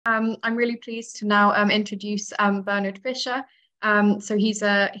I'm really pleased to now introduce Bernard Fisher. So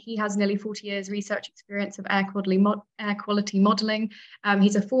he has nearly 40 years research experience of air quality modelling.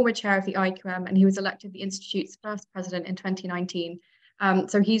 He's a former chair of the IAQM and he was elected the Institute's first president in 2019.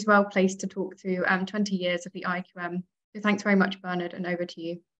 So he's well placed to talk through 20 years of the IAQM. So thanks very much, Bernard, and over to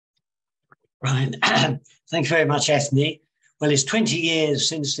you. Right, thanks very much, Ethny. Well, it's 20 years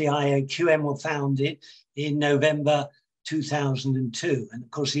since the IAQM were founded in November 2002. And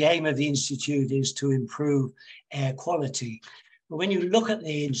of course, the aim of the Institute is to improve air quality. But when you look at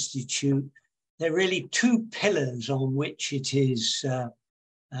the Institute, there are really two pillars on which it is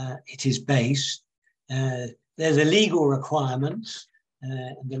based. They're the legal requirements,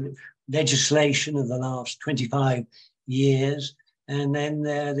 the legislation of the last 25 years. And then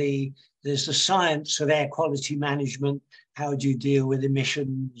there's the science of air quality management. How do you deal with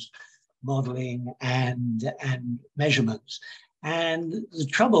emissions, modeling and measurements? And the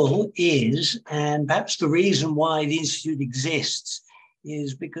trouble is, and perhaps the reason why the Institute exists,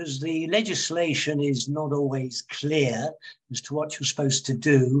 is because the legislation is not always clear as to what you're supposed to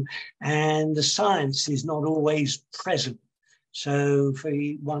do, and the science is not always present. So for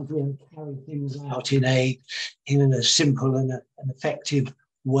one to carry things out in a simple and an effective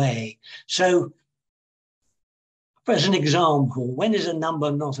way. So as an example, when is a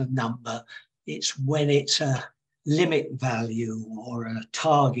number not a number? It's when it's a limit value or a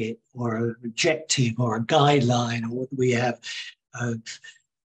target or an objective or a guideline, or what we have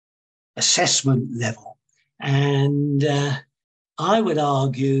assessment level. And I would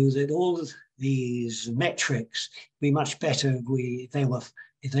argue that all of these metrics would be much better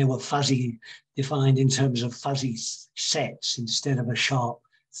if they were fuzzy, defined in terms of fuzzy sets instead of a sharp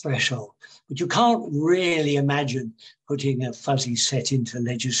threshold. But you can't really imagine putting a fuzzy set into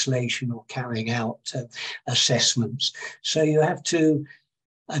legislation or carrying out assessments. So you have to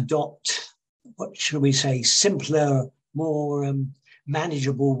adopt, what should we say, simpler, more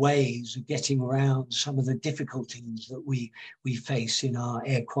manageable ways of getting around some of the difficulties that we face in our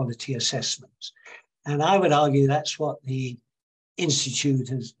air quality assessments. And I would argue that's what the Institute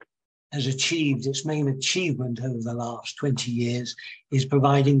has achieved. Its main achievement over the last 20 years is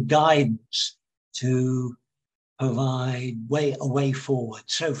providing guidance to provide a way forward.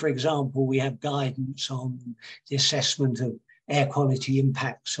 So, for example, we have guidance on the assessment of air quality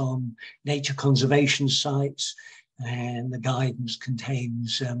impacts on nature conservation sites, and the guidance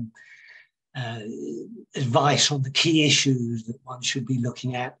contains advice on the key issues that one should be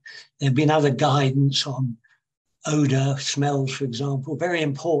looking at. There have been other guidance on odour, smells, for example, very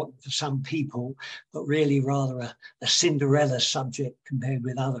important for some people, but really rather a Cinderella subject compared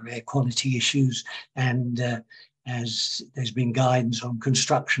with other air quality issues. And as there's been guidance on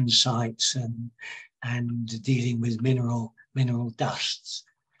construction sites and dealing with mineral dusts.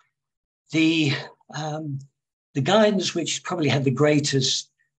 The guidance which probably had the greatest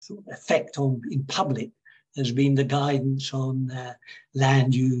effect in public has been the guidance on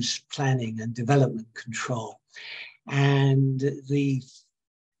land use planning and development control. And the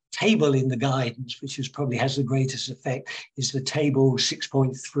table in the guidance, which probably has the greatest effect, is the table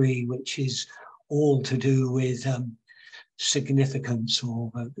 6.3, which is all to do with significance,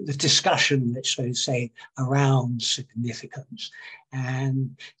 or the discussion, let's say, around significance.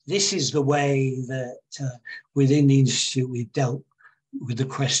 And this is the way that within the Institute we've dealt with the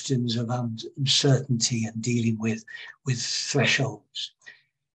questions of uncertainty and dealing with thresholds.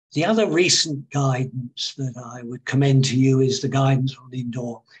 The other recent guidance that I would commend to you is the guidance on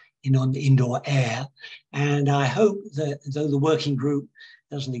indoor air. And I hope that, though the working group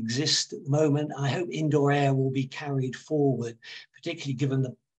doesn't exist at the moment, I hope indoor air will be carried forward, particularly given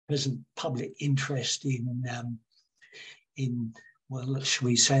the present public interest in well, shall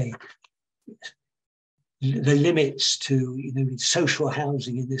we say, the limits to social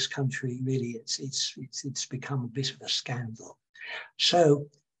housing in this country. Really, it's become a bit of a scandal. So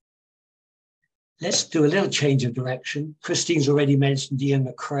let's do a little change of direction. Christine's already mentioned Ian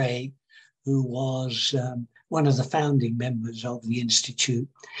McHugh, who was one of the founding members of the Institute.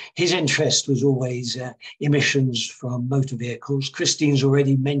 His interest was always emissions from motor vehicles. Christine's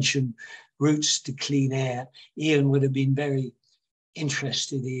already mentioned routes to clean air. Ian would have been very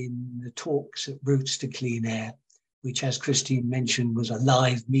interested in the talks at Routes to Clean Air, which, as Christine mentioned, was a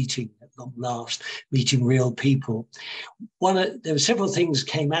live meeting at long last, meeting real people. There were several things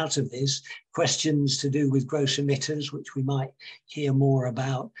came out of this, questions to do with gross emitters, which we might hear more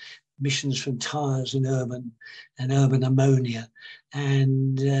about, emissions from tyres and urban ammonia.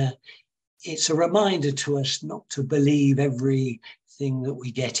 And it's a reminder to us not to believe every thing that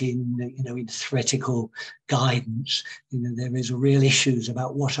we get in, in theoretical guidance. There is a real issues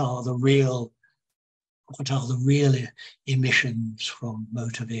about what are the real emissions from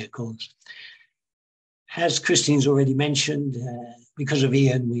motor vehicles. As Christine's already mentioned, because of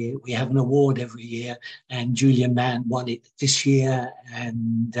Ian, we have an award every year, and Julian Mann won it this year,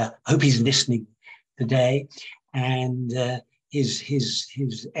 and I hope he's listening today. And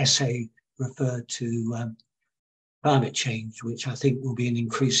his essay referred to climate change, which I think will be an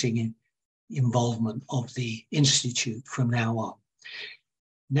increasing involvement of the Institute from now on.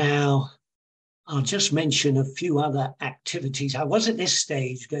 Now, I'll just mention a few other activities. I was at this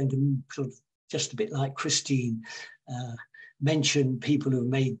stage going to sort of, just a bit like Christine, mention people who have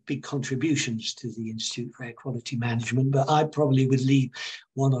made big contributions to the Institute for Air Quality Management, but I probably would leave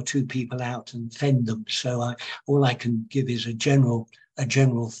one or two people out and offend them. So all I can give is a general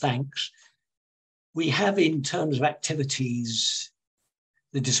thanks. We have, in terms of activities,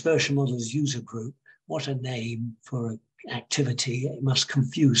 the Dispersion Models User Group. What a name for an activity. It must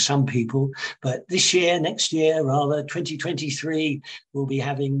confuse some people, but this year, next year, rather, 2023, we'll be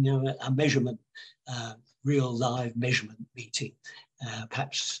having a measurement, real live measurement meeting,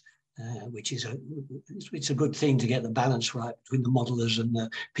 perhaps, which is it's a good thing to get the balance right between the modelers and the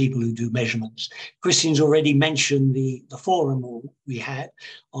people who do measurements. Christine's already mentioned the forum we had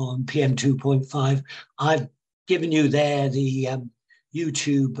on PM 2.5. I've given you there the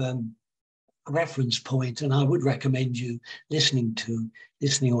YouTube reference point, and I would recommend you listening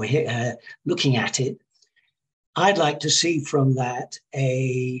or looking at it. I'd like to see from that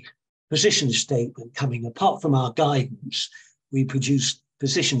a position statement coming. Apart from our guidance, we produced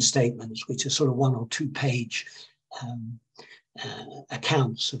position statements, which are sort of 1 or 2 page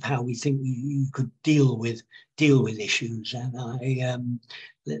accounts of how we think you could deal with issues. And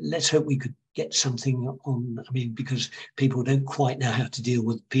let's hope we could get something on, because people don't quite know how to deal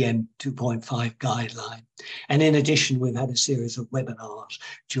with PM 2.5 guideline. And in addition, we've had a series of webinars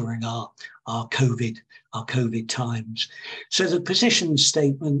during our COVID times. So the position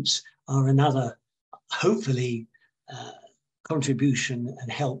statements are another, hopefully, contribution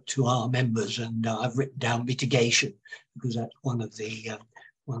and help to our members. And I've written down mitigation because that's one of the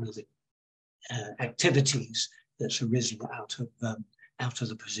activities that's arisen out of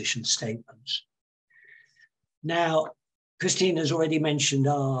the position statements. Now, Christine has already mentioned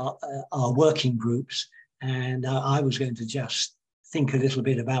our working groups, and I was going to just think a little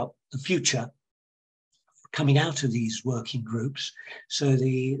bit about the future coming out of these working groups. So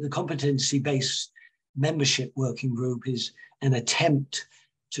the competency-based membership working group is an attempt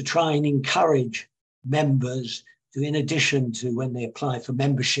to try and encourage members to, in addition to when they apply for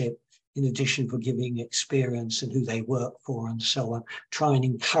membership, in addition for giving experience and who they work for and so on, try and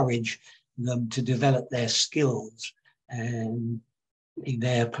encourage them to develop their skills and in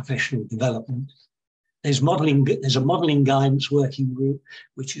their professional development. There's a modelling guidance working group,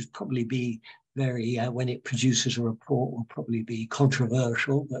 which is probably be very, when it produces a report, will probably be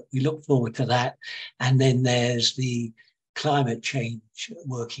controversial, but we look forward to that. And then there's the climate change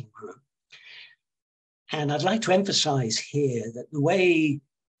working group. And I'd like to emphasize here that the way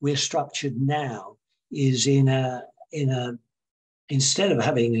we're structured now is instead of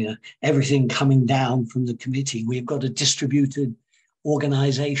having everything coming down from the committee, we've got a distributed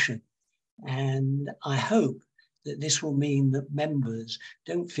organization. And I hope that this will mean that members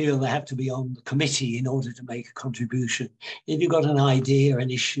don't feel they have to be on the committee in order to make a contribution. If you've got an idea,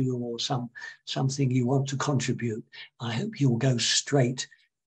 an issue, or something you want to contribute, I hope you'll go straight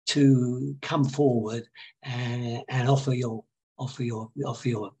to come forward and offer your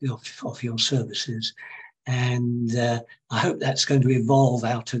services. And I hope that's going to evolve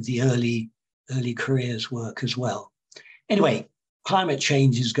out of the early careers work as well. Anyway, climate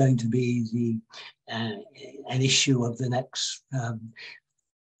change is going to be an issue of the next,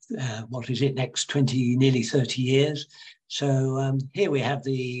 next 20, nearly 30 years. So here we have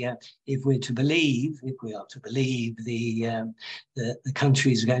if we are to believe the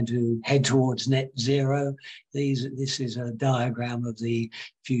countries are going to head towards net zero. This is a diagram of the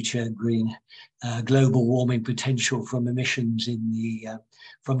future global warming potential from emissions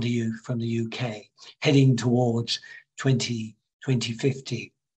from the UK, heading towards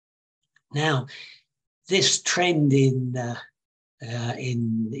 2050. Now, this trend in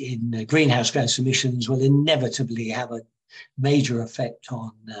greenhouse gas emissions will inevitably have a major effect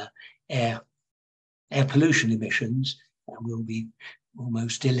on air pollution emissions, and will be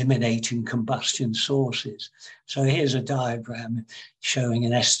almost eliminating combustion sources. So here's a diagram showing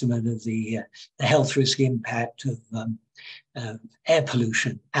an estimate of the health risk impact of air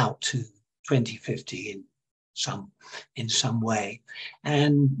pollution out to 2050 in in some way.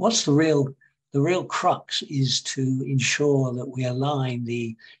 And what's the real crux is to ensure that we align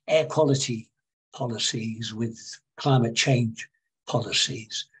the air quality policies with climate change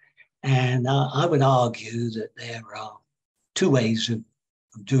policies. And I would argue that there are two ways of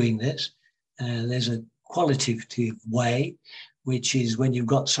doing this. There's a qualitative way, which is when you've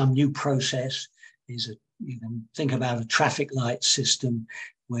got some new process. You can think about a traffic light system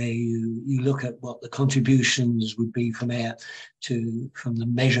where you look at what the contributions would be from the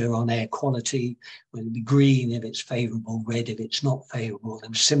measure on air quality, whether it be green if it's favourable, red if it's not favourable,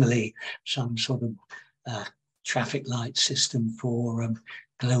 and similarly some sort of traffic light system for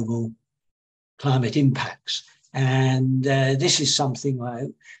global climate impacts. And this is something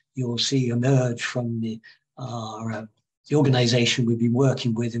you'll see emerge from the organisation we've been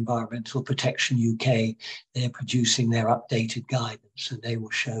working with, Environmental Protection UK. They're producing their updated guidance, and they will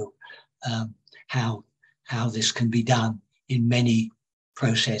show how this can be done in many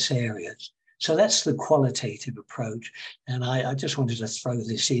process areas. So that's the qualitative approach. And I just wanted to throw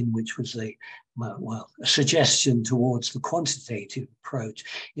this in, which was a suggestion towards the quantitative approach.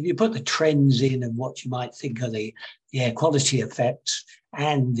 If you put the trends in and what you might think are the air quality effects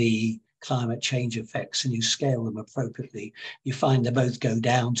and the climate change effects, and you scale them appropriately, you find they both go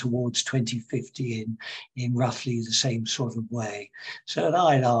down towards 2050 in roughly the same sort of way. So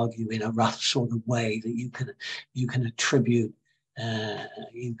I'd argue in a rough sort of way that you can attribute,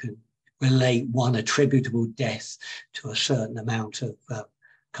 you can relate one attributable death to a certain amount of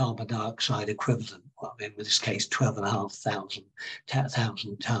carbon dioxide equivalent, well, in this case 12,500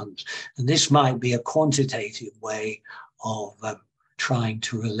 tonnes. And this might be a quantitative way of trying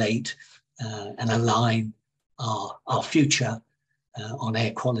to relate and align our future on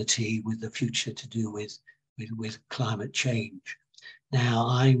air quality with the future to do with climate change. Now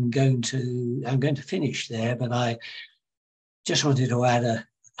I'm going to finish there, but I just wanted to add a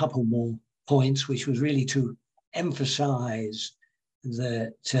couple more points, which was really to emphasize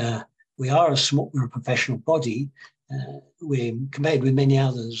that we're a professional body. We're compared with many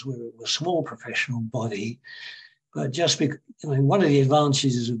others, we're a small professional body. But just because, one of the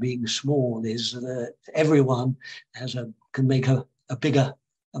advantages of being small is that everyone can make a bigger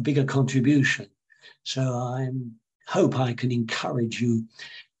contribution. So I hope I can encourage you,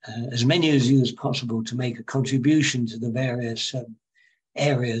 as many of you as possible, to make a contribution to the various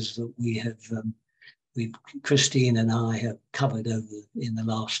areas that Christine and I have covered in the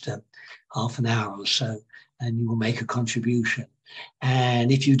last half an hour or so, and you will make a contribution.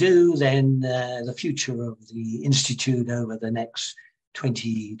 And if you do, then the future of the Institute over the next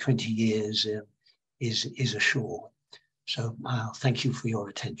 20 years is assured. So I'll thank you for your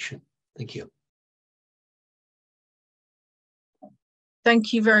attention. Thank you.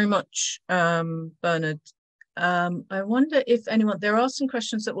 Thank you very much, Bernard. I wonder if there are some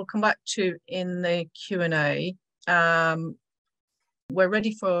questions that we'll come back to in the Q&A. We're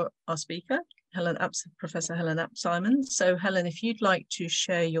ready for our speaker, Professor Helen ApSimon. So Helen, if you'd like to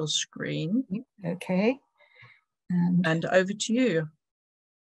share your screen. Okay. And over to you.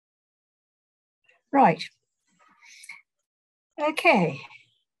 Right. Okay.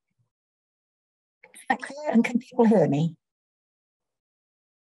 Is that clear, and can people hear me?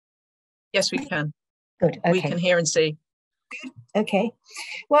 Yes, we can. Good. Okay. We can hear and see. Good. Okay.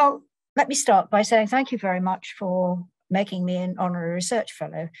 Well, let me start by saying thank you very much for making me an honorary research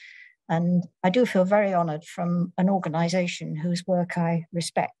fellow. And I do feel very honoured from an organisation whose work I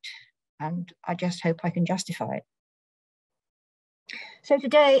respect, and I just hope I can justify it. So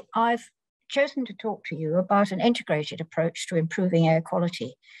today I've chosen to talk to you about an integrated approach to improving air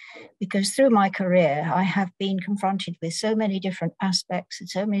quality, because through my career I have been confronted with so many different aspects and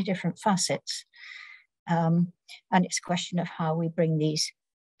so many different facets, and it's a question of how we bring these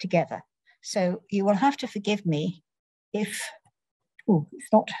together. So you will have to forgive me if,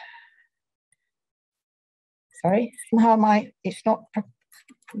 it's not, sorry, somehow it's not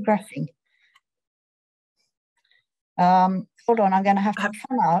progressing. Hold on, I'm going to have to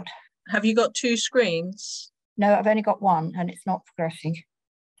come out. Have you got two screens? No, I've only got one, and it's not progressing.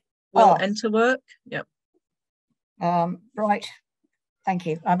 Will enter work? Yep. Right. Thank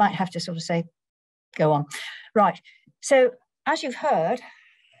you. I might have to sort of say, go on. Right. So as you've heard,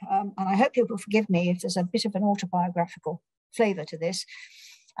 and I hope you will forgive me if there's a bit of an autobiographical flavour to this,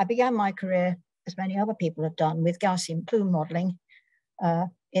 I began my career, as many other people have done, with Gaussian plume modelling,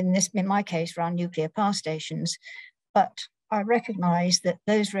 in my case, around nuclear power stations. But I recognised that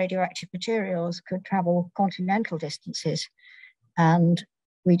those radioactive materials could travel continental distances, and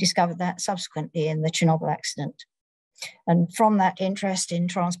we discovered that subsequently in the Chernobyl accident. And from that interest in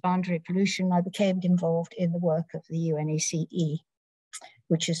transboundary pollution, I became involved in the work of the UNECE,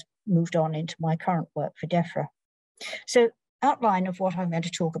 which has moved on into my current work for DEFRA. So, outline of what I'm going to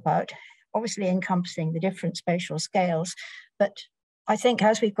talk about, obviously encompassing the different spatial scales, but I think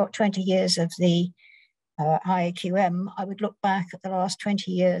as we've got 20 years of the IAQM, I would look back at the last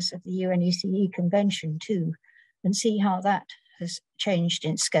 20 years of the UNECE convention too, and see how that has changed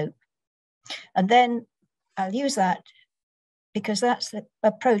in scope. And then I'll use that because that's the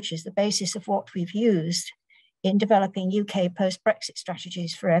approach is the basis of what we've used in developing UK post-Brexit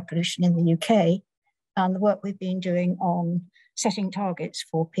strategies for air pollution in the UK and the work we've been doing on setting targets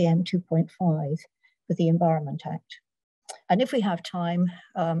for PM 2.5 for the Environment Act. And if we have time,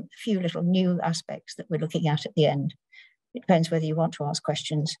 a few little new aspects that we're looking at the end. It depends whether you want to ask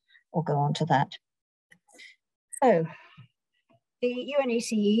questions or go on to that. So the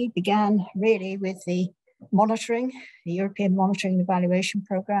UNECE began really with the monitoring, the European Monitoring and Evaluation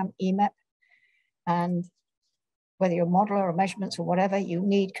Programme, EMEP, and whether you're a modeler or measurements or whatever, you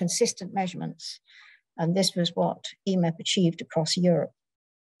need consistent measurements. And this was what EMEP achieved across Europe.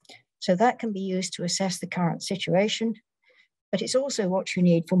 So that can be used to assess the current situation, but it's also what you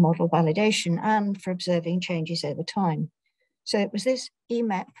need for model validation and for observing changes over time. So it was this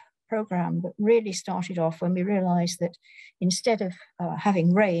EMEP program that really started off when we realized that instead of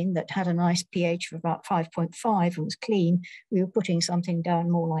having rain that had a nice pH of about 5.5 and was clean, we were putting something down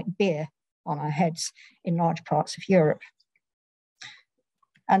more like beer on our heads in large parts of Europe.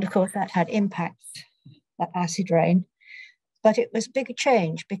 And of course that had impacts, that acid rain, but it was a bigger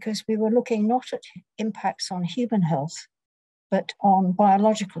change because we were looking not at impacts on human health, but on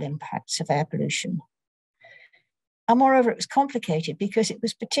biological impacts of air pollution. And moreover, it was complicated because it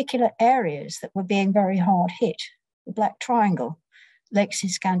was particular areas that were being very hard hit, the Black Triangle, lakes in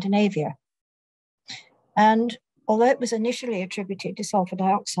Scandinavia. And although it was initially attributed to sulfur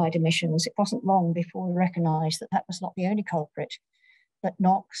dioxide emissions, it wasn't long before we recognized that that was not the only culprit, that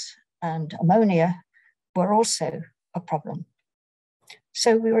NOx and ammonia were also a problem.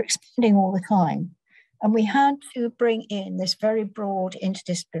 So we were expanding all the time. And we had to bring in this very broad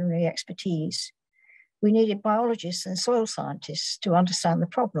interdisciplinary expertise. We needed biologists and soil scientists to understand the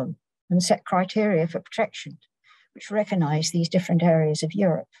problem and set criteria for protection, which recognize these different areas of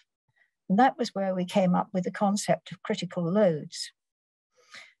Europe. And that was where we came up with the concept of critical loads,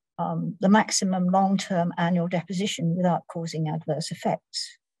 the maximum long-term annual deposition without causing adverse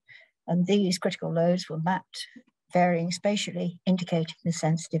effects. And these critical loads were mapped, varying spatially, indicating the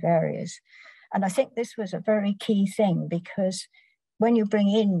sensitive areas. And I think this was a very key thing because when you bring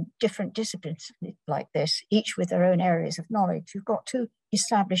in different disciplines like this, each with their own areas of knowledge, you've got to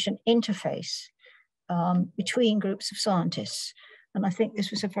establish an interface between groups of scientists. And I think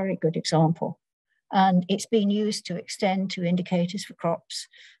this was a very good example. And it's been used to extend to indicators for crops,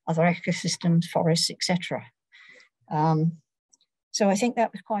 other ecosystems, forests, etc. So I think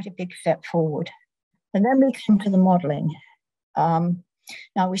that was quite a big step forward. And then we came to the modeling.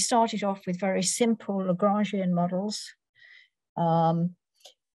 Now we started off with very simple Lagrangian models.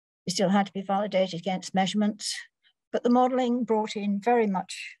 They still had to be validated against measurements, but the modeling brought in very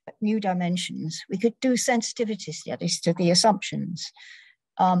much new dimensions. We could do sensitivity studies to the assumptions,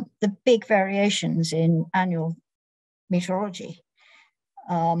 the big variations in annual meteorology,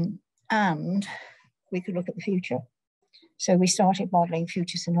 and we could look at the future. So we started modeling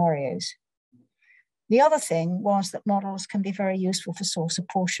future scenarios. The other thing was that models can be very useful for source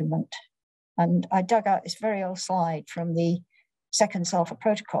apportionment. And I dug out this very old slide from the second sulfur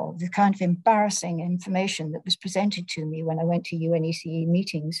protocol, the kind of embarrassing information that was presented to me when I went to UNECE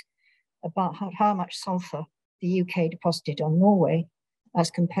meetings about how much sulfur the UK deposited on Norway as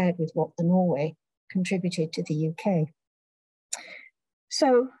compared with what the Norway contributed to the UK.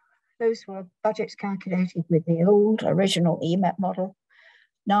 So those were budgets calculated with the old original EMEP model.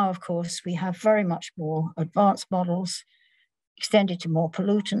 Now, of course, we have very much more advanced models, extended to more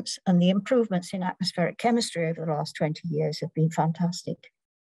pollutants, and the improvements in atmospheric chemistry over the last 20 years have been fantastic,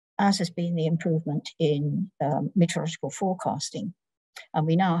 as has been the improvement in meteorological forecasting. And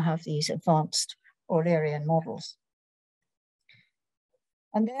we now have these advanced Eulerian models.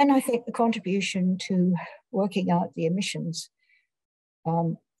 And then I think the contribution to working out the emissions,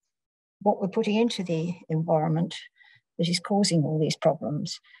 what we're putting into the environment that is causing all these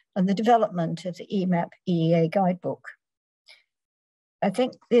problems, and the development of the EMEP EEA guidebook. I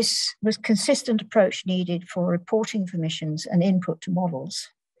think this was a consistent approach needed for reporting of emissions and input to models.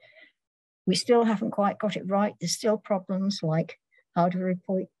 We still haven't quite got it right. There's still problems like how to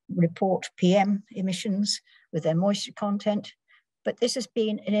report PM emissions with their moisture content, but this has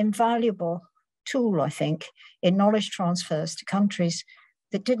been an invaluable tool, I think, in knowledge transfers to countries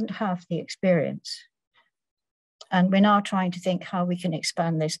that didn't have the experience. And we're now trying to think how we can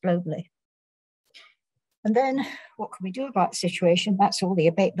expand this globally. And then what can we do about the situation? That's all the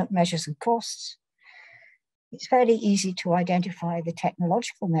abatement measures and costs. It's fairly easy to identify the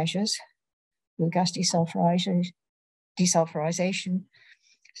technological measures, flue gas desulfurization,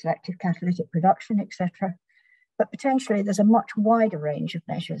 selective catalytic reduction, etc. But potentially there's a much wider range of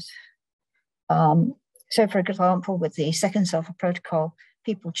measures. So for example, with the second sulfur protocol,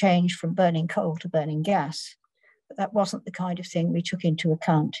 people changed from burning coal to burning gas. But that wasn't the kind of thing we took into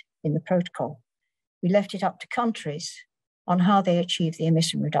account in the protocol. We left it up to countries on how they achieve the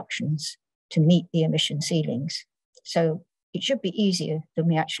emission reductions to meet the emission ceilings. So it should be easier than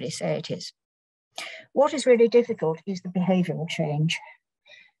we actually say it is. What is really difficult is the behavioral change.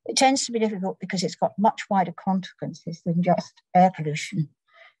 It tends to be difficult because it's got much wider consequences than just air pollution.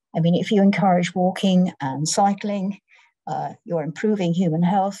 I mean, if you encourage walking and cycling, you're improving human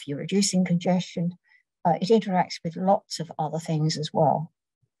health, you're reducing congestion, it interacts with lots of other things as well.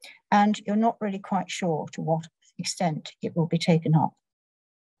 And you're not really quite sure to what extent it will be taken up.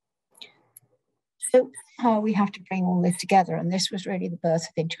 So how we have to bring all this together, and this was really the birth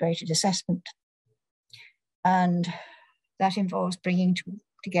of integrated assessment. And that involves bringing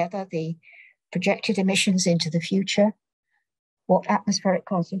together the projected emissions into the future, what atmospheric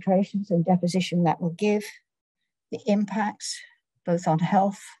concentrations and deposition that will give, the impacts both on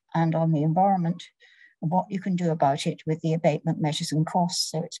health and on the environment, and what you can do about it with the abatement measures and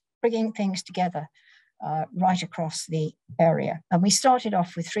costs. So it's bringing things together right across the area. And we started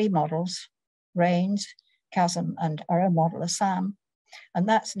off with 3 models, RAINS, CHASM, and our own model of SAM. And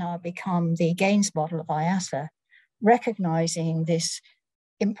that's now become the GAINS model of IASA, recognizing this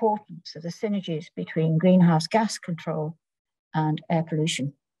importance of the synergies between greenhouse gas control and air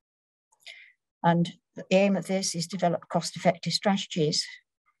pollution. And the aim of this is to develop cost-effective strategies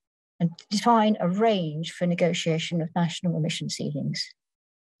and define a range for negotiation of national emission ceilings.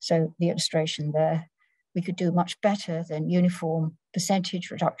 So the illustration there, we could do much better than uniform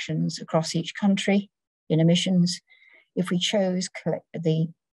percentage reductions across each country in emissions if we chose the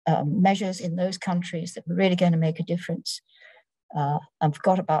measures in those countries that were really going to make a difference and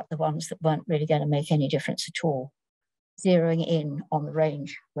forgot about the ones that weren't really going to make any difference at all, zeroing in on the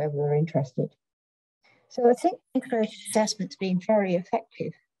range where we were interested. So I think integrated assessment's been very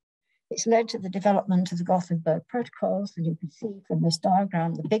effective. It's led to the development of the Gothenburg protocols, and you can see from this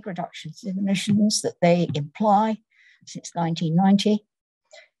diagram the big reductions in emissions that they imply since 1990.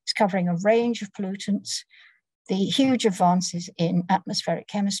 It's covering a range of pollutants, the huge advances in atmospheric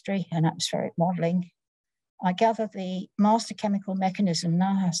chemistry and atmospheric modeling. I gather the master chemical mechanism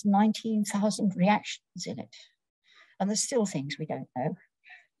now has 19,000 reactions in it. And there's still things we don't know,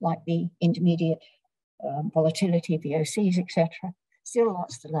 like the intermediate volatility, VOCs, etc. Still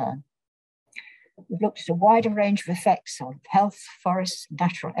lots to learn. We've looked at a wider range of effects on health, forests,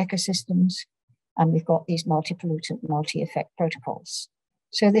 natural ecosystems, and we've got these multi-pollutant, multi-effect protocols.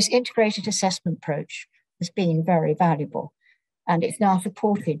 So this integrated assessment approach has been very valuable, and it's now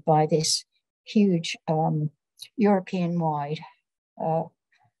supported by this huge European-wide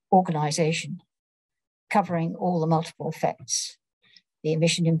organization covering all the multiple effects, the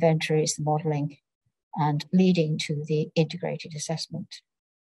emission inventories, the modeling, and leading to the integrated assessment.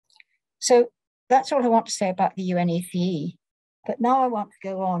 So that's all I want to say about the UNECE. But now I want to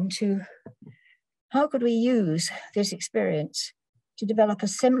go on to how could we use this experience to develop a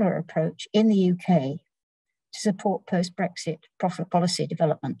similar approach in the UK to support post-Brexit profit policy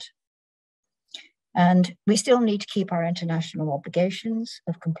development. And we still need to keep our international obligations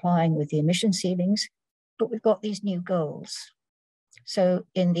of complying with the emission ceilings, but we've got these new goals. So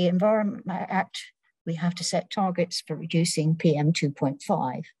in the Environment Act, we have to set targets for reducing PM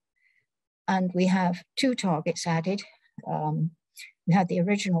 2.5. And we have 2 targets added. We had the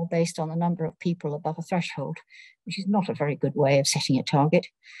original based on the number of people above a threshold, which is not a very good way of setting a target.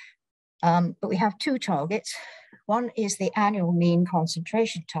 But we have 2 targets. One is the annual mean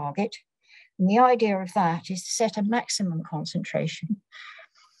concentration target. And the idea of that is to set a maximum concentration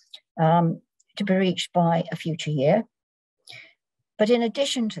to be reached by a future year. But in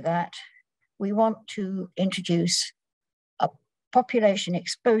addition to that, we want to introduce a population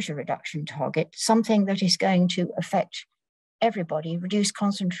exposure reduction target, something that is going to affect everybody, reduce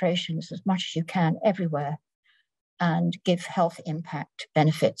concentrations as much as you can everywhere, and give health impact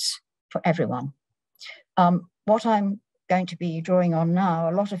benefits for everyone. What I'm going to be drawing on now,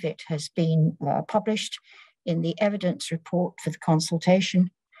 a lot of it has been published in the evidence report for the consultation,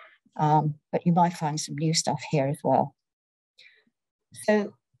 but you might find some new stuff here as well.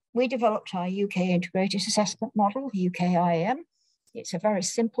 So We developed our UK Integrated Assessment Model, UKIM. It's a very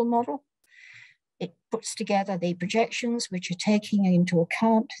simple model. It puts together the projections, which are taking into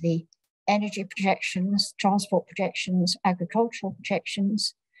account the energy projections, transport projections, agricultural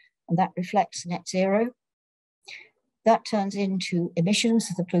projections, and that reflects net zero. That turns into emissions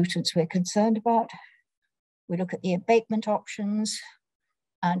of the pollutants we're concerned about. We look at the abatement options,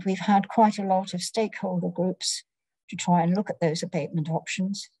 and we've had quite a lot of stakeholder groups to try and look at those abatement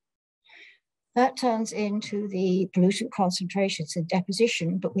options. That turns into the pollutant concentrations and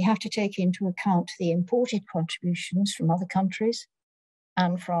deposition, but we have to take into account the imported contributions from other countries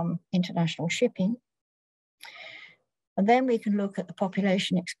and from international shipping. And then we can look at the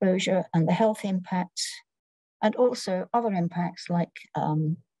population exposure and the health impacts, and also other impacts like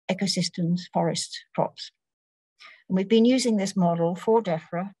ecosystems, forests, crops. And we've been using this model for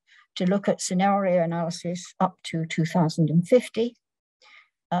DEFRA to look at scenario analysis up to 2050,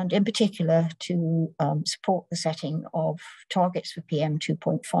 and in particular to support the setting of targets for PM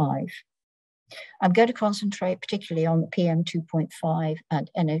 2.5. I'm going to concentrate particularly on the PM 2.5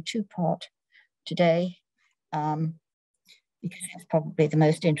 and NO2 part today, because it's probably the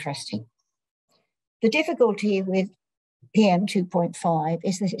most interesting. The difficulty with PM 2.5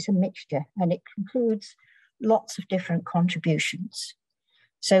 is that it's a mixture, and it includes lots of different contributions.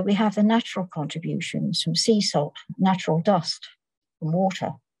 So we have the natural contributions from sea salt, natural dust, and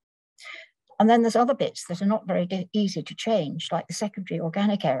water. And then there's other bits that are not very easy to change, like the secondary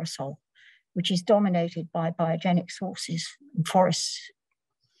organic aerosol, which is dominated by biogenic sources and forests.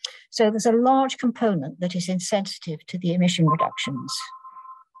 So there's a large component that is insensitive to the emission reductions.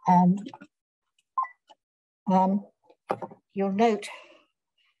 And you'll note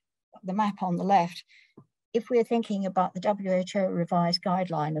the map on the left. If we're thinking about the WHO revised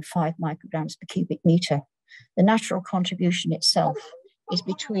guideline of 5 micrograms per cubic meter, the natural contribution itself is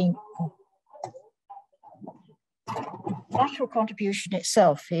between, natural contribution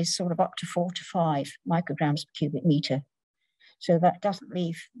itself is sort of up to 4 to 5 micrograms per cubic meter. So that doesn't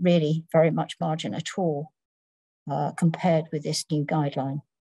leave really very much margin at all compared with this new guideline.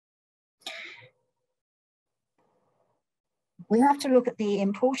 We have to look at the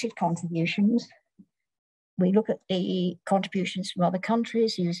imported contributions. We look at the contributions from other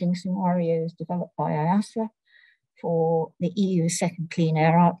countries using scenarios developed by IASA for the EU's second Clean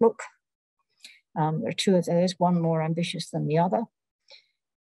Air Outlook. There are 2 of those, one more ambitious than the other.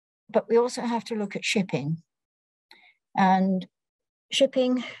 But we also have to look at shipping. And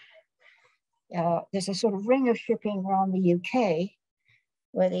shipping, there's a sort of ring of shipping around the UK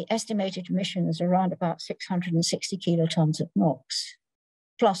where the estimated emissions are around about 660 kilotons of NOx,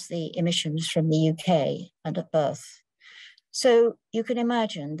 plus the emissions from the UK and at berth. So you can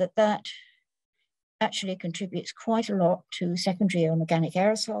imagine that that actually contributes quite a lot to secondary organic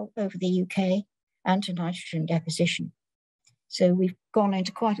aerosol over the UK and to nitrogen deposition. So we've gone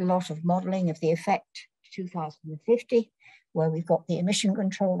into quite a lot of modelling of the effect to 2050, where we've got the emission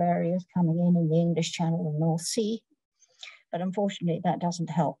control areas coming in the English Channel and North Sea. But unfortunately, that doesn't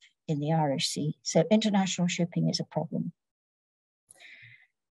help in the Irish Sea. So international shipping is a problem.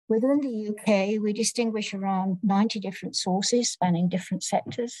 Within the UK, we distinguish around 90 different sources spanning different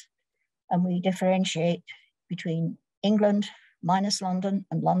sectors, and we differentiate between England, minus London,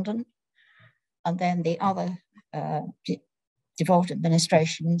 and London, and then the other devolved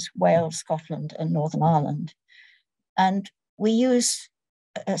administrations, Wales, Scotland, and Northern Ireland. And we use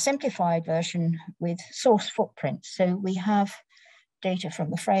a simplified version with source footprints. So we have data from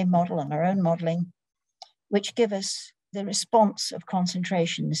the frame model and our own modeling, which give us the response of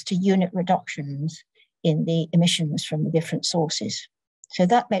concentrations to unit reductions in the emissions from the different sources. So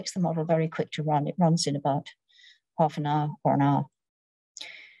that makes the model very quick to run. It runs in about half an hour or an hour.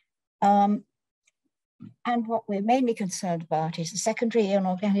 And what we're mainly concerned about is the secondary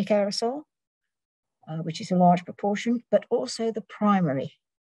inorganic aerosol, which is a large proportion, but also the primary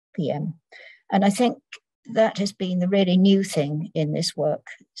PM. And I think that has been the really new thing in this work.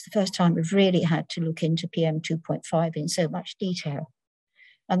 It's the first time we've really had to look into PM 2.5 in so much detail.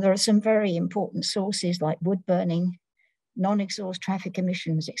 And there are some very important sources like wood burning, non-exhaust traffic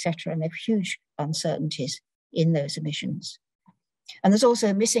emissions, etc. And there are huge uncertainties in those emissions. And there's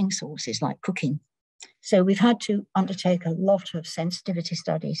also missing sources like cooking. So we've had to undertake a lot of sensitivity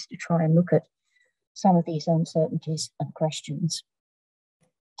studies to try and look at some of these uncertainties and questions.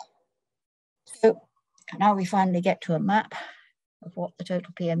 So now we finally get to a map of what the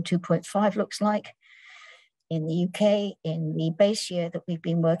total PM 2.5 looks like in the UK in the base year that we've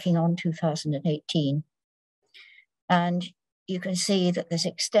been working on, 2018. And you can see that there's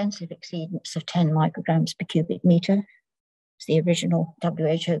extensive exceedance of 10 micrograms per cubic meter. It's the original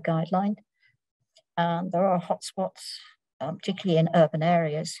WHO guideline. And there are hotspots, particularly in urban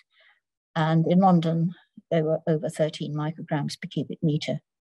areas. And in London, there were over 13 micrograms per cubic meter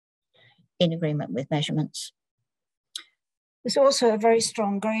in agreement with measurements. There's also a very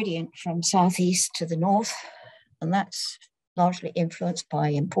strong gradient from southeast to the north, and that's largely influenced by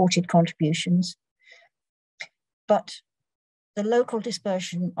imported contributions. But the local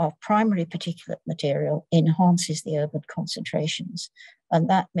dispersion of primary particulate material enhances the urban concentrations, and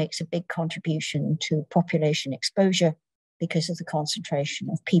that makes a big contribution to population exposure because of the concentration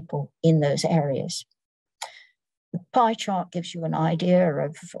of people in those areas. The pie chart gives you an idea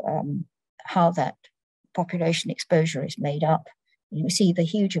of how that population exposure is made up. You see the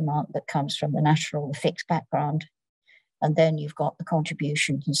huge amount that comes from the natural fixed background, and then you've got the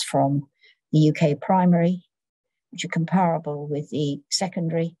contributions from the UK primary, which are comparable with the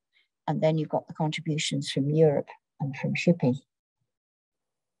secondary, and then you've got the contributions from Europe and from shipping.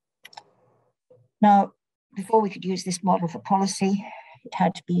 Now, before we could use this model for policy, it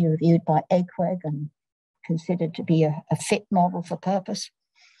had to be reviewed by AQUEG and considered to be a fit model for purpose.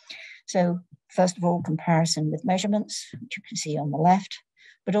 So first of all, comparison with measurements, which you can see on the left,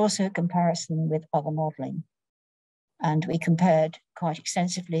 but also comparison with other modeling. And we compared quite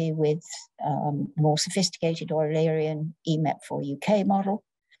extensively with more sophisticated Eulerian EMEP4 UK model.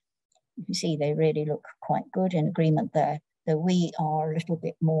 You can see they really look quite good in agreement there, though we are a little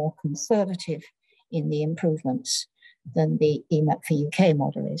bit more conservative in the improvements than the EMEP4 UK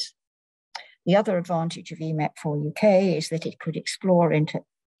model is. The other advantage of EMEP4 UK is that it could explore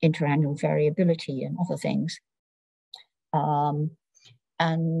interannual variability and other things.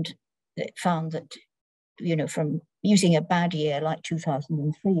 And it found that, you know, from using a bad year like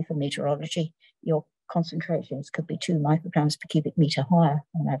 2003 for meteorology, your concentrations could be 2 micrograms per cubic meter higher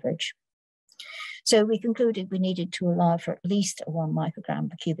on average. So we concluded we needed to allow for at least a 1 microgram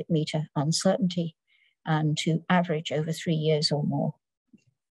per cubic meter uncertainty and to average over 3 years or more.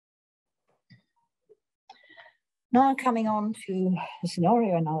 Now coming on to the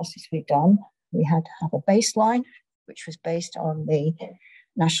scenario analysis we've done, we had to have a baseline, which was based on the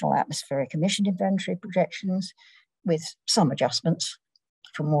National Atmospheric Emission Inventory projections with some adjustments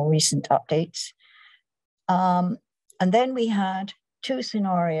for more recent updates. And then we had 2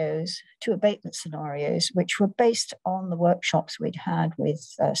 scenarios, 2 abatement scenarios, which were based on the workshops we'd had with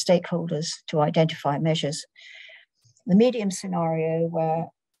stakeholders to identify measures. The medium scenario, where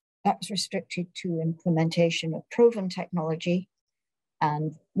that was restricted to implementation of proven technology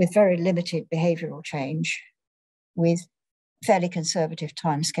and with very limited behavioral change, with fairly conservative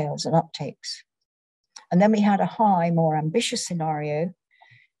timescales and uptakes. And then we had a high, more ambitious scenario,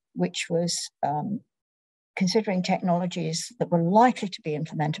 which was considering technologies that were likely to be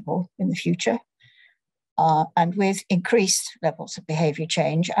implementable in the future, and with increased levels of behavior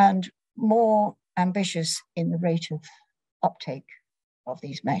change and more ambitious in the rate of uptake of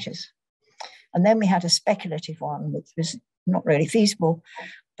these measures. And then we had a speculative one, which was not really feasible,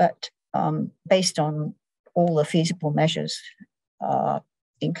 but based on all the feasible measures,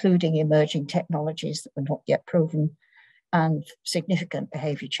 including emerging technologies that were not yet proven and significant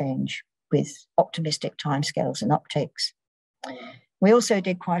behavior change with optimistic timescales and uptakes. We also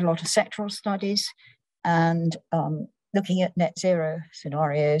did quite a lot of sectoral studies and looking at net zero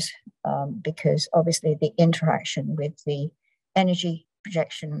scenarios, because obviously the interaction with the energy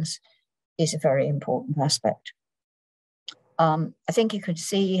projections is a very important aspect. I think you could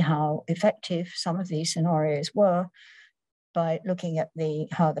see how effective some of these scenarios were by looking at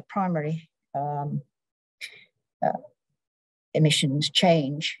how the primary emissions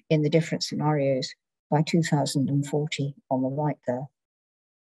change in the different scenarios by 2040 on the right there.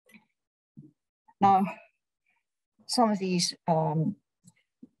 Now, some of these,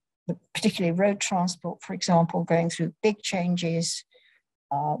 particularly road transport, for example, going through big changes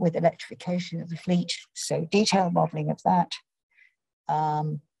with electrification of the fleet, so detailed modeling of that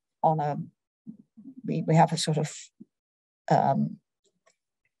we have a sort of oh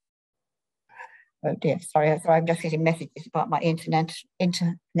dear, sorry, I'm just getting messages about my internet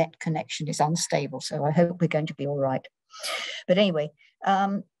connection is unstable, so I hope we're going to be all right. But anyway,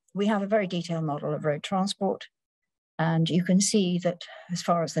 we have a very detailed model of road transport, and you can see that as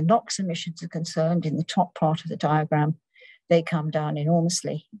far as the NOx emissions are concerned, in the top part of the diagram, they come down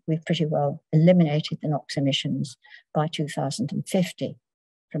enormously. We've pretty well eliminated the NOx emissions by 2050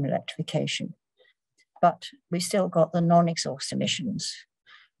 from electrification. But we still got the non-exhaust emissions,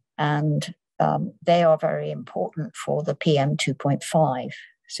 and they are very important for the PM 2.5.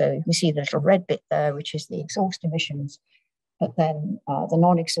 So you can see the little red bit there, which is the exhaust emissions, but then the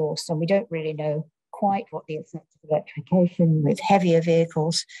non-exhaust, and we don't really know quite what the effect of electrification with heavier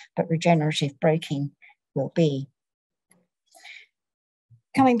vehicles, but regenerative braking will be.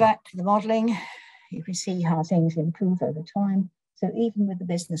 Coming back to the modelling, you can see how things improve over time. So even with the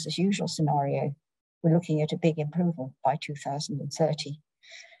business as usual scenario, we're looking at a big improvement by 2030.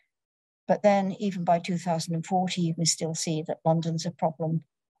 But then even by 2040, you can still see that London's a problem,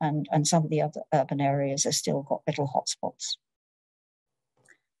 and some of the other urban areas have still got little hotspots.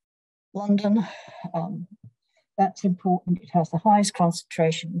 London, that's important. It has the highest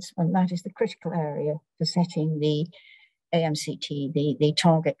concentrations, and that is the critical area for setting the AMCT, the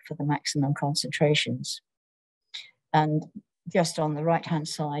target for the maximum concentrations. And just on the right-hand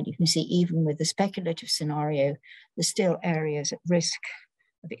side, you can see even with the speculative scenario, there's still areas at risk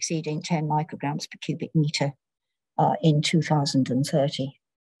of exceeding 10 micrograms per cubic meter in 2030.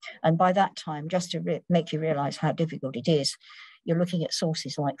 And by that time, just to make you realize how difficult it is, you're looking at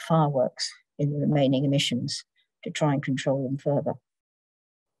sources like fireworks in the remaining emissions to try and control them further.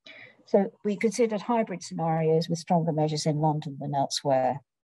 So we considered hybrid scenarios with stronger measures in London than elsewhere,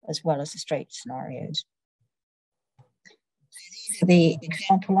 as well as the straight scenarios. These are the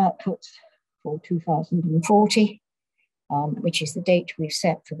example outputs for 2040, which is the date we've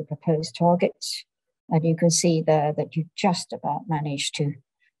set for the proposed targets. And you can see there that you just about managed to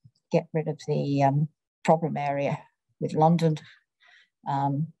get rid of the problem area with London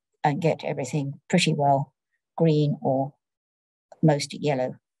and get everything pretty well green or most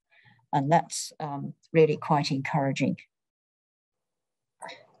yellow. And that's really quite encouraging.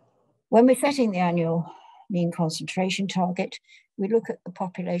 When we're setting the annual mean concentration target, we look at the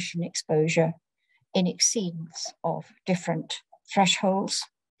population exposure in exceedance of different thresholds.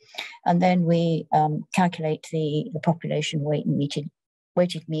 And then we calculate the population weight and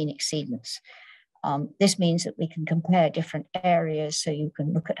weighted mean exceedance. This means that we can compare different areas, so you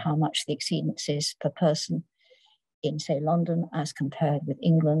can look at how much the exceedance is per person in, say, London as compared with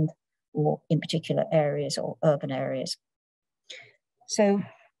England, or in particular areas or urban areas. So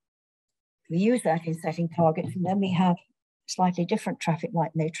we use that in setting targets, and then we have slightly different traffic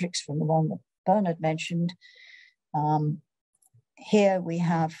light matrix from the one that Bernard mentioned. Here we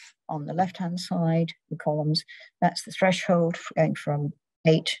have on the left-hand side, the columns, that's the threshold going from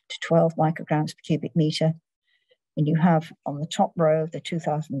 8 to 12 micrograms per cubic meter. And you have on the top row, the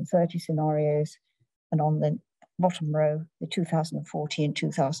 2030 scenarios, and on the bottom row, the 2040 and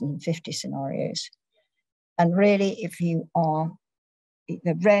 2050 scenarios. And really, if you are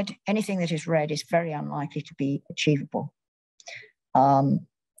the red, anything that is red is very unlikely to be achievable. And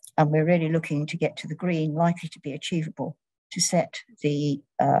we're really looking to get to the green, likely to be achievable, to set the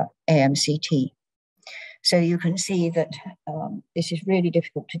AMCT. So you can see that this is really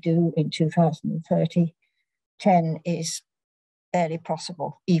difficult to do in 2030. 10 is barely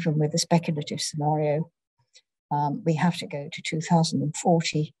possible, even with the speculative scenario. We have to go to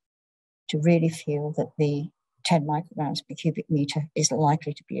 2040 to really feel that the 10 micrograms per cubic meter is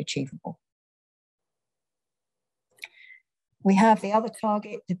likely to be achievable. We have the other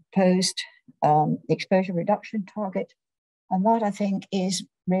target, the proposed exposure reduction target, and that I think is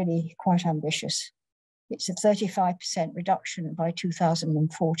really quite ambitious. It's a 35% reduction by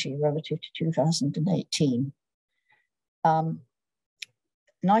 2040 relative to 2018.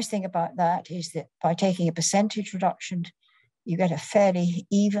 Nice thing about that is that by taking a percentage reduction, you get a fairly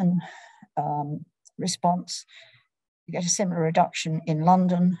even response. You get a similar reduction in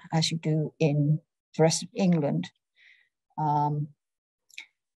London as you do in the rest of England. And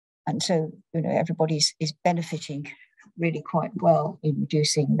so, you know, everybody is benefiting really quite well in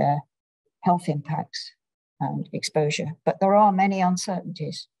reducing their health impacts and exposure. But there are many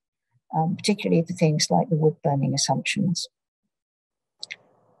uncertainties, particularly for things like the wood burning assumptions.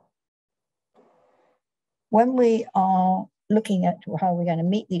 When we are looking at how we're going to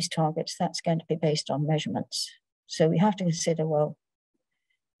meet these targets, that's going to be based on measurements. So we have to consider, well,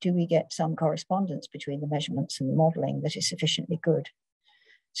 do we get some correspondence between the measurements and the modelling that is sufficiently good?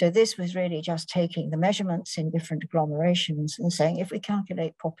 So this was really just taking the measurements in different agglomerations and saying, if we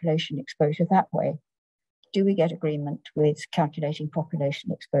calculate population exposure that way, do we get agreement with calculating population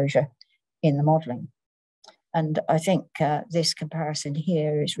exposure in the modelling? And I think this comparison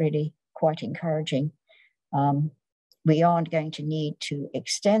here is really quite encouraging. We aren't going to need to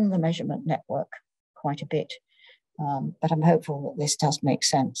extend the measurement network quite a bit, but I'm hopeful that this does make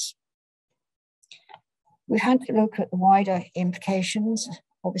sense. We've had to look at the wider implications,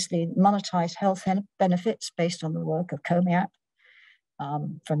 obviously monetized health benefits based on the work of COMIAP,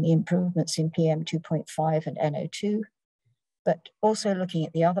 from the improvements in PM 2.5 and NO2, but also looking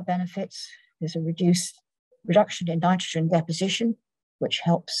at the other benefits. There's a reduction in nitrogen deposition, which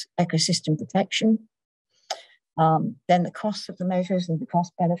helps ecosystem protection. Then the costs of the measures and the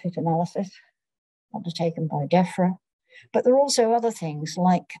cost-benefit analysis undertaken by DEFRA. But there are also other things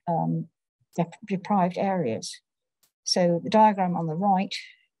like deprived areas. So the diagram on the right,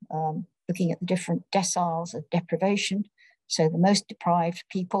 looking at the different deciles of deprivation. So the most deprived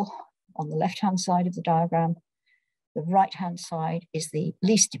people on the left-hand side of the diagram, the right-hand side is the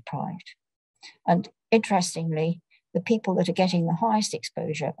least deprived. And interestingly, the people that are getting the highest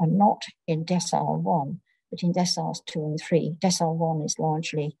exposure are not in decile 1, but in deciles 2 and 3. Decile 1 is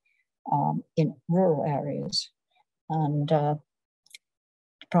largely in rural areas and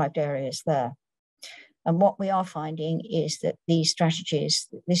deprived areas there. And what we are finding is that these strategies,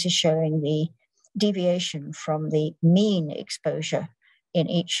 this is showing the deviation from the mean exposure in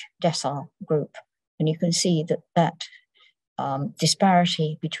each decile group. And you can see that that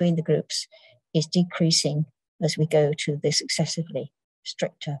disparity between the groups is decreasing as we go to the successively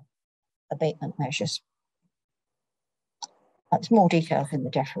stricter abatement measures. That's more details in the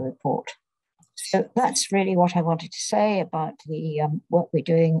DEFRA report. So that's really what I wanted to say about the work we're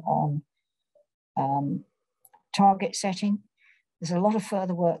doing on target setting. There's a lot of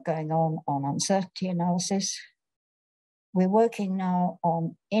further work going on uncertainty analysis. We're working now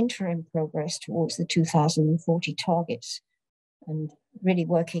on interim progress towards the 2040 targets and really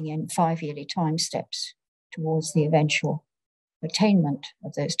working in 5-yearly time steps towards the eventual attainment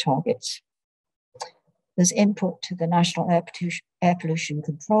of those targets. There's input to the National Air Pollution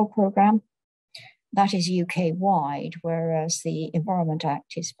Control Programme. That is UK-wide, whereas the Environment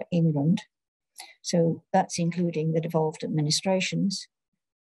Act is for England. So that's including the devolved administrations.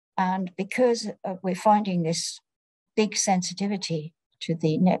 And because we're finding this big sensitivity to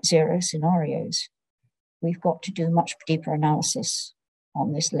the net zero scenarios, we've got to do much deeper analysis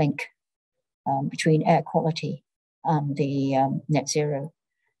on this link between air quality and the net zero.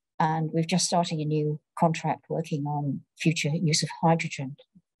 And we've just started a new contract working on future use of hydrogen,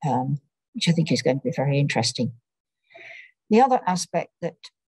 which I think is going to be very interesting. The other aspect that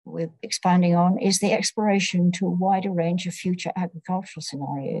we're expanding on is the exploration to a wider range of future agricultural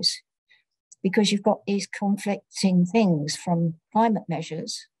scenarios, because you've got these conflicting things from climate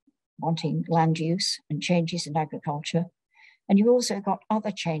measures, wanting land use and changes in agriculture, and you've also got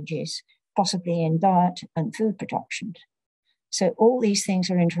other changes, possibly in diet and food production. So all these things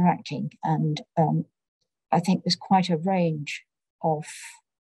are interacting, and I think there's quite a range of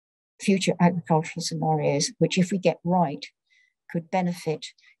future agricultural scenarios, which if we get right, could benefit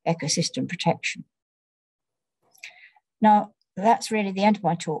ecosystem protection. Now, that's really the end of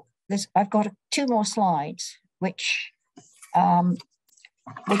my talk. I've got 2 more slides, which were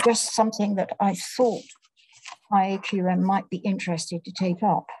just something that I thought IAQM might be interested to take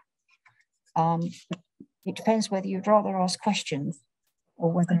up. It depends whether you'd rather ask questions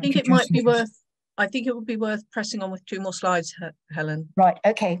or whether I think it might be worth. I think it would be worth pressing on with 2 more slides, Helen. Right.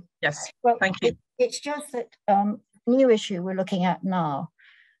 Okay. Yes. Well, thank you. It's just that new issue we're looking at now.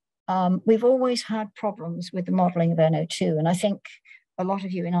 We've always had problems with the modelling of NO2, and I think a lot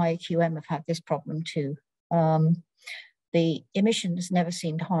of you in IAQM have had this problem too. The emissions never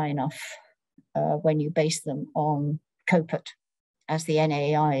seemed high enough when you base them on COPAT, as the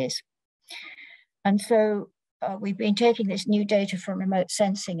NAI is. And so we've been taking this new data from remote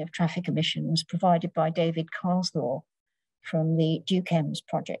sensing of traffic emissions provided by David Carslaw from the DUCEMS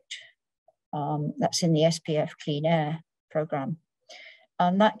project. That's in the SPF Clean Air program.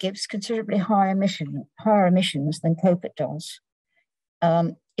 And that gives considerably higher emissions than COPAT does,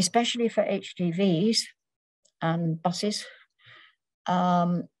 especially for HGVs and buses,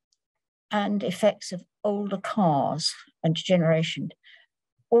 and effects of older cars and degeneration.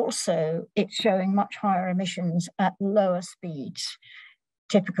 Also, it's showing much higher emissions at lower speeds,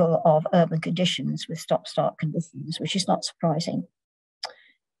 typical of urban conditions with stop-start conditions, which is not surprising.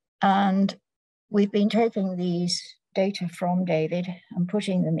 And we've been taking these data from David and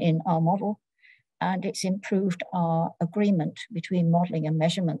putting them in our model, and it's improved our agreement between modelling and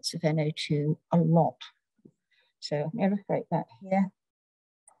measurements of NO2 a lot. So I'll illustrate that here.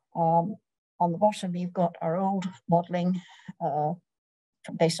 On the bottom, you've got our old modelling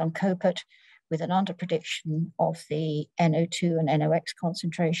based on COPAT with an underprediction of the NO2 and NOx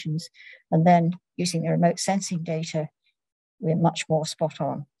concentrations. And then using the remote sensing data, we're much more spot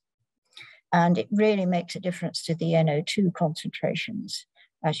on. And it really makes a difference to the NO2 concentrations,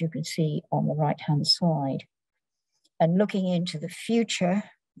 as you can see on the right-hand side. And looking into the future,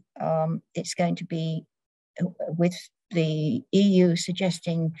 it's going to be with the EU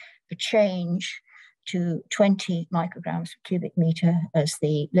suggesting a change to 20 micrograms per cubic meter as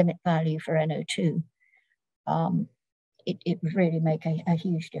the limit value for NO2. it would really make a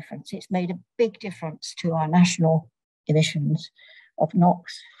huge difference. It's made a big difference to our national emissions of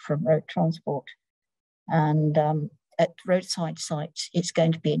NOx from road transport. And at roadside sites, it's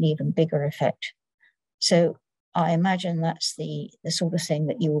going to be an even bigger effect. So I imagine that's the sort of thing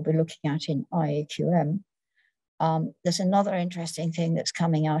that you will be looking at in IAQM. There's another interesting thing that's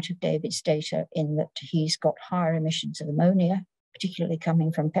coming out of David's data in that he's got higher emissions of ammonia, particularly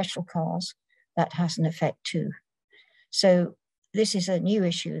coming from petrol cars. That has an effect too. So this is a new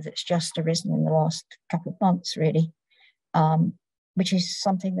issue that's just arisen in the last couple of months, really, which is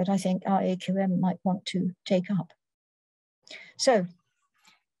something that I think IAQM might want to take up. So,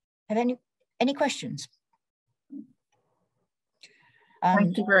 have any questions?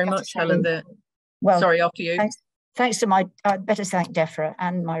 Thank you very much, Helen. Well, sorry, after you. Thanks to my, I'd better thank DEFRA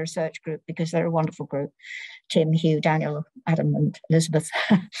and my research group, because they're a wonderful group. Tim, Hugh, Daniel, Adam, and Elizabeth.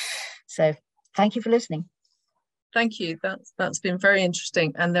 So thank you for listening. Thank you. That's been very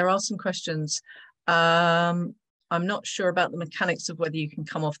interesting. And there are some questions. I'm not sure about the mechanics of whether you can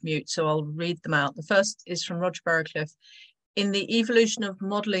come off mute, so I'll read them out. The first is from Roger Barrowcliffe. In the evolution of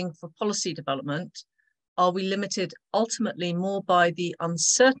modelling for policy development, are we limited ultimately more by the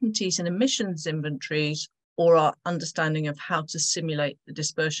uncertainties in emissions inventories or our understanding of how to simulate the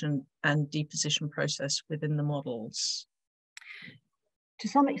dispersion and deposition process within the models? To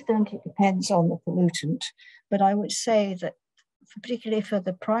some extent, it depends on the pollutant, but I would say that particularly for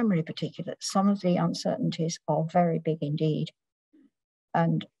the primary particulates, some of the uncertainties are very big indeed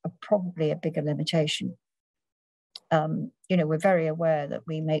and are probably a bigger limitation. You know, we're very aware that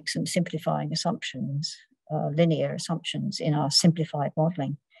we make some simplifying assumptions, linear assumptions in our simplified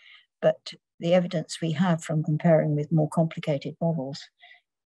modelling, but the evidence we have from comparing with more complicated models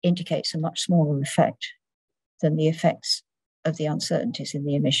indicates a much smaller effect than the effects of the uncertainties in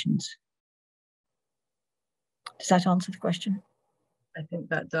the emissions. Does that answer the question? I think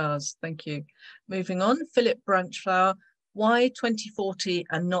that does. Thank you. Moving on, Philip Branchflower, why 2040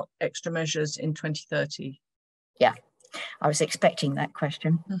 and not extra measures in 2030? Yeah, I was expecting that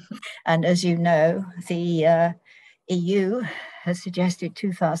question. And as you know, the EU has suggested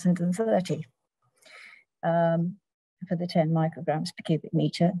 2030 for the 10 micrograms per cubic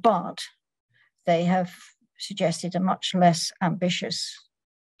meter, but they have suggested a much less ambitious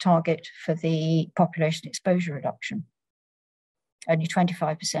target for the population exposure reduction, only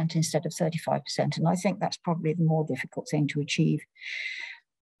 25% instead of 35%. And I think that's probably the more difficult thing to achieve.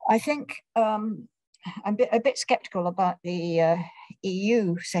 I think I'm a bit skeptical about the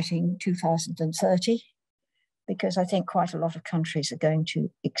EU setting 2030, because I think quite a lot of countries are going to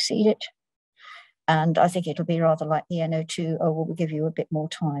exceed it. And I think it'll be rather like the NO2, oh, well, we'll give you a bit more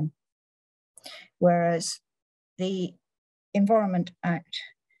time. Whereas the Environment Act,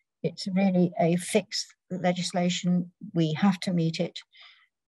 it's really a fixed legislation. We have to meet it,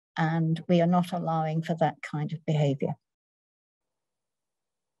 and we are not allowing for that kind of behaviour.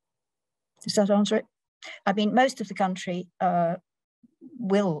 Does that answer it? I mean, most of the country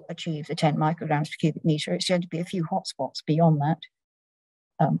will achieve the 10 micrograms per cubic metre. It's going to be a few hotspots beyond that.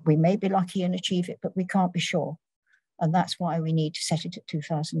 We may be lucky and achieve it, but we can't be sure. And that's why we need to set it at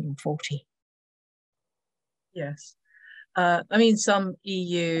 2040. Yes. I mean, some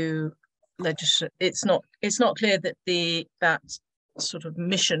EU legislation, it's not clear that that sort of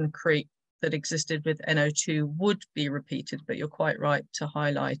mission creep that existed with NO2 would be repeated, but you're quite right to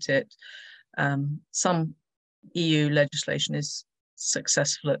highlight it. Some EU legislation is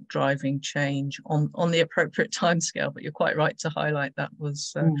successful at driving change on the appropriate timescale, but you're quite right to highlight that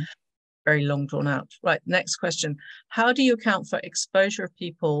was very long drawn out. Right, next question. How do you account for exposure of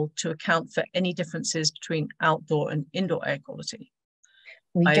people to account for any differences between outdoor and indoor air quality?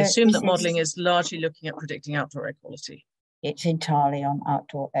 I assume that modelling is largely looking at predicting outdoor air quality. It's entirely on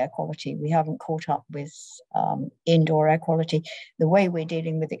outdoor air quality. We haven't caught up with indoor air quality. The way we're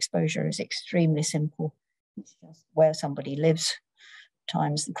dealing with exposure is extremely simple. It's just where somebody lives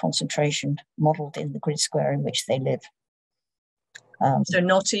times the concentration modelled in the grid square in which they live. So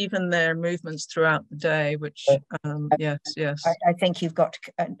not even their movements throughout the day, which, yes. I think you've got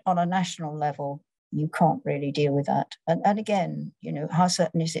to, on a national level, you can't really deal with that. And again, you know, how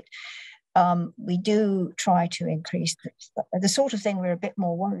certain is it? We do try to increase the sort of thing we're a bit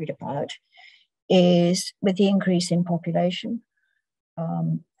more worried about is with the increase in population,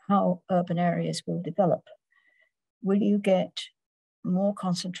 how urban areas will develop. Will you get more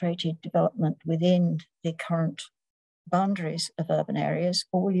concentrated development within the current boundaries of urban areas,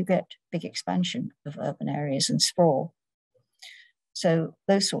 or will you get big expansion of urban areas and sprawl? So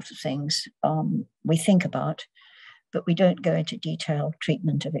those sorts of things we think about, but we don't go into detailed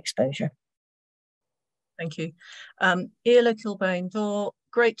treatment of exposure. Thank you. Iarla Kilbane-Dor,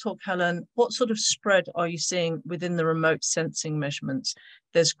 great talk, Helen. What sort of spread are you seeing within the remote sensing measurements?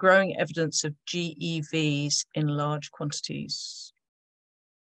 There's growing evidence of GEVs in large quantities.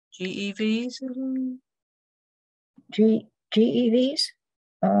 GEVs? GEVs?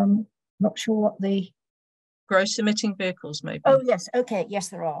 Not sure what the... Gross emitting vehicles, maybe. Oh, yes. Okay. Yes,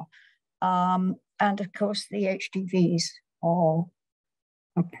 there are. And of course, the HDVs are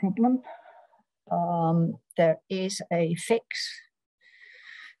a problem. There is a fix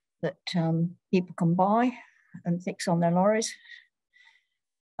that people can buy and fix on their lorries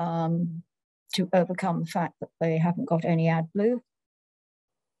to overcome the fact that they haven't got any AdBlue.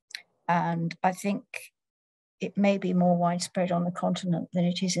 And I think it may be more widespread on the continent than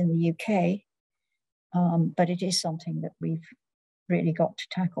it is in the UK, but it is something that we've really got to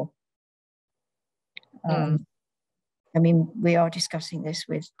tackle. I mean, we are discussing this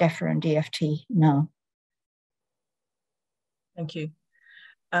with DEFRA and DFT now. Thank you.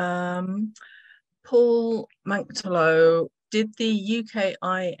 Paul Manctolo, did the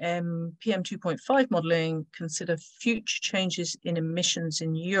UKIM PM2.5 modelling consider future changes in emissions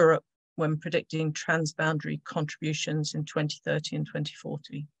in Europe when predicting transboundary contributions in 2030 and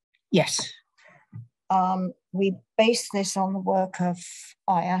 2040? Yes. We based this on the work of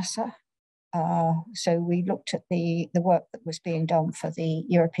IASA. So we looked at the work that was being done for the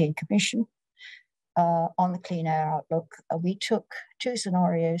European Commission on the Clean Air Outlook. We took two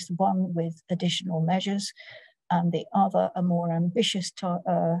scenarios, one with additional measures and the other a more ambitious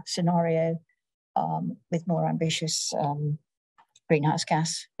scenario with more ambitious greenhouse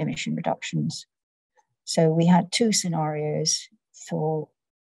gas emission reductions. So we had two scenarios for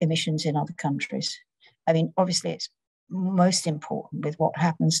emissions in other countries. I mean, obviously it's most important with what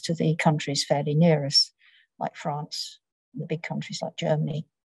happens to the countries fairly near us, like France, the big countries like Germany.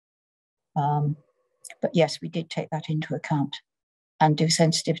 But yes, we did take that into account and do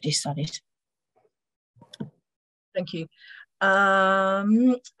sensitivity studies. Thank you.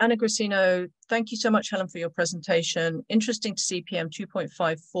 Anna Gracino, thank you so much, Helen, for your presentation. Interesting to see PM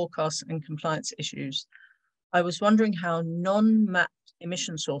 2.5 forecasts and compliance issues. I was wondering how non-mapped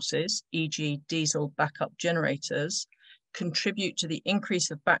emission sources, e.g. diesel backup generators, contribute to the increase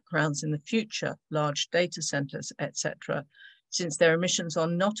of backgrounds in the future, large data centers, etc., since their emissions are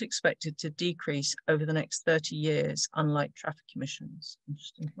not expected to decrease over the next 30 years, unlike traffic emissions.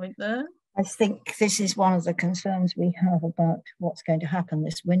 Interesting point there. I think this is one of the concerns we have about what's going to happen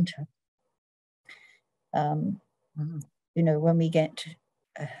this winter. You know, when we get,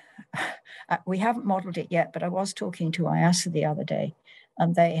 we haven't modeled it yet, but I was talking to IASA the other day,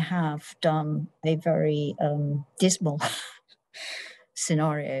 and they have done a very dismal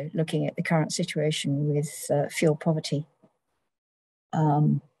scenario looking at the current situation with fuel poverty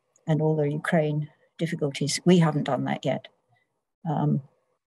and all the Ukraine difficulties. We haven't done that yet.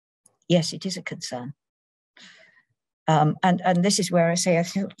 Yes, it is a concern. And this is where I say I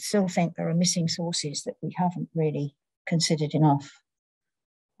still think there are missing sources that we haven't really considered enough.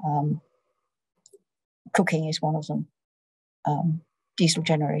 Cooking is one of them. Diesel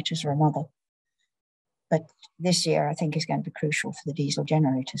generators are another. But this year, I think, is going to be crucial for the diesel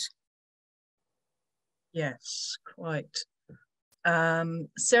generators. Yes, quite.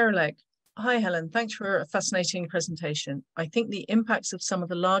 Sarah Legg. Hi, Helen. Thanks for a fascinating presentation. I think the impacts of some of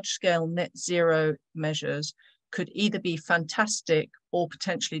the large-scale net zero measures could either be fantastic or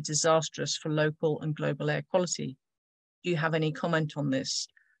potentially disastrous for local and global air quality. Do you have any comment on this?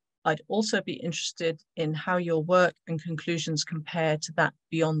 I'd also be interested in how your work and conclusions compare to that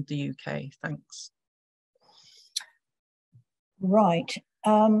beyond the UK. Thanks. Right.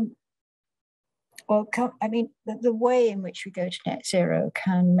 Well, I mean, the way in which we go to net zero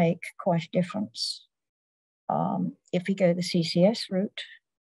can make quite a difference. If we go the CCS route,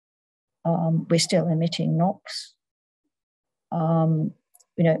 we're still emitting NOx. You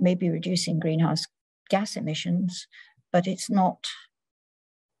know, it may be reducing greenhouse gas emissions, but it's not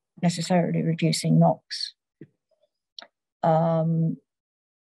necessarily reducing NOx.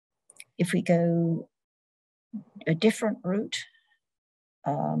 If we go a different route,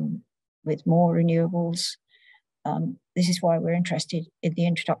 with more renewables. This is why we're interested in the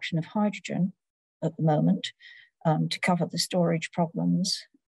introduction of hydrogen at the moment to cover the storage problems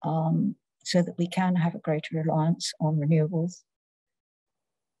so that we can have a greater reliance on renewables.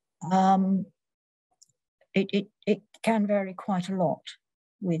 It can vary quite a lot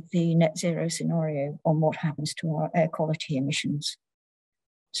with the net zero scenario on what happens to our air quality emissions.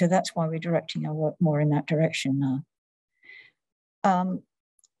 So that's why we're directing our work more in that direction now.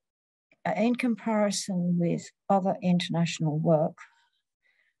 In comparison with other international work,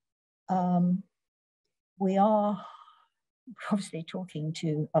 we are obviously talking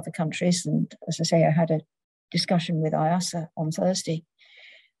to other countries, and as I say, I had a discussion with IASA on Thursday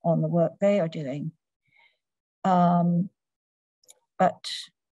on the work they are doing. But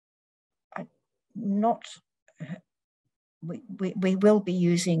we will be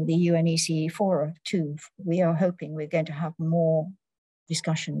using the UNECE Fora too. We are hoping we're going to have more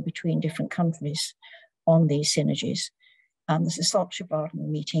discussion between different countries on these synergies. And there's a Saltsjöbaden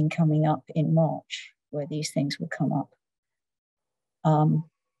meeting coming up in March where these things will come up.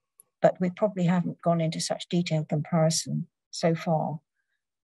 But we probably haven't gone into such detailed comparison so far,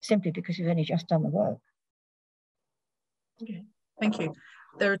 simply because we've only just done the work. Okay, thank you.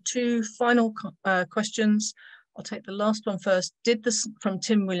 There are two final questions. I'll take the last one first. From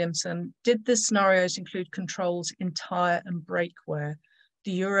Tim Williamson, did the scenarios include controls in tyre and brake wear?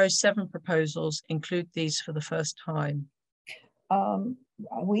 The Euro 7 proposals include these for the first time?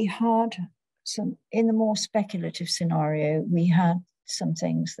 We had some, in the more speculative scenario, we had some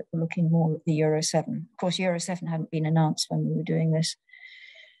things that were looking more at the Euro 7. Of course, Euro 7 hadn't been announced when we were doing this.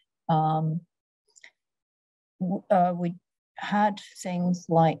 We had things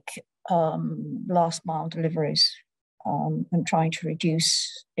like last mile deliveries and trying to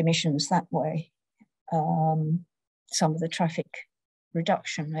reduce emissions that way. Some of the traffic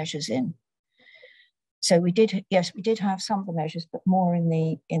reduction measures in. So we did, yes, we did have some of the measures, but more in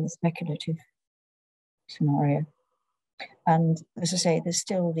the speculative scenario. And as I say, there's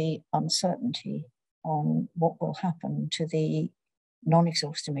still the uncertainty on what will happen to the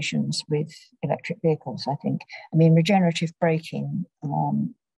non-exhaust emissions with electric vehicles, I think. I mean, regenerative braking,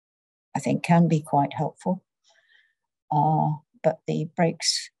 I think, can be quite helpful. But the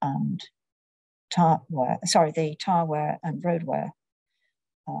brakes and the tyre wear and road wear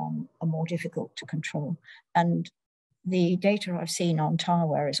are more difficult to control. And the data I've seen on tyre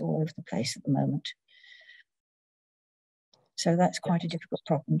wear is all over the place at the moment. So that's quite a difficult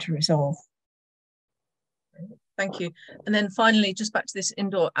problem to resolve. Thank you. And then finally, just back to this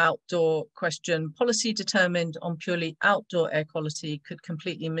indoor-outdoor question, policy determined on purely outdoor air quality could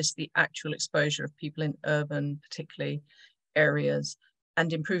completely miss the actual exposure of people in urban, particularly areas,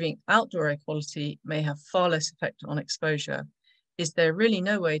 and improving outdoor air quality may have far less effect on exposure. Is there really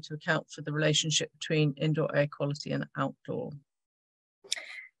no way to account for the relationship between indoor air quality and outdoor?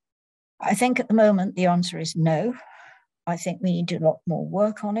 I think at the moment the answer is no. I think we need a lot more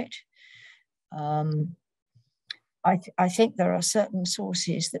work on it. I think there are certain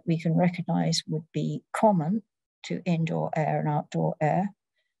sources that we can recognise would be common to indoor air and outdoor air.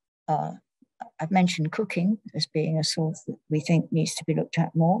 I've mentioned cooking as being a source that we think needs to be looked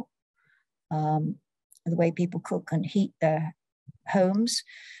at more. The way people cook and heat their homes.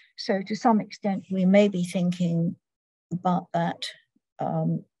 So to some extent, we may be thinking about that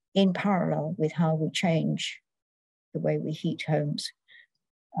in parallel with how we change the way we heat homes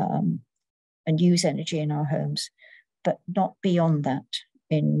and use energy in our homes, but not beyond that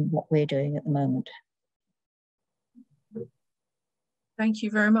in what we're doing at the moment. Thank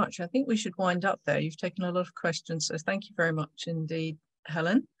you very much. I think we should wind up there. You've taken a lot of questions, so thank you very much indeed,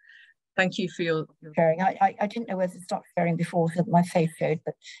 Helen. Thank you for your sharing. I didn't know whether to start sharing before that my face showed,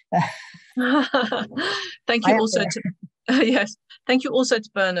 but thank you also to yes, thank you also to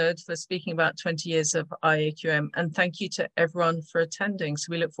Bernard for speaking about 20 years of IAQM, and thank you to everyone for attending. So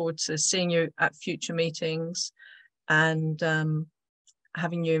we look forward to seeing you at future meetings and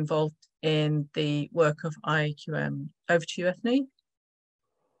having you involved in the work of IAQM. Over to you, Ethny.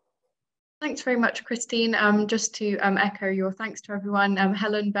 Thanks very much, Christine. Just to echo your thanks to everyone,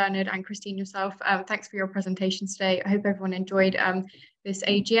 Helen, Bernard and Christine yourself, thanks for your presentations today. I hope everyone enjoyed this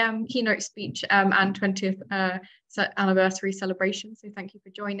AGM keynote speech and 20th anniversary celebration. So thank you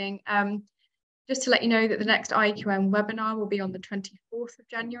for joining. Just to let you know that the next IAQM webinar will be on the 24th of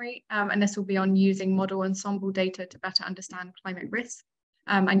January, and this will be on using model ensemble data to better understand climate risk.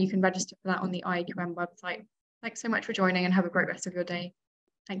 And you can register for that on the IAQM website. Thanks so much for joining and have a great rest of your day.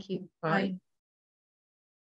 Thank you. Bye. Bye.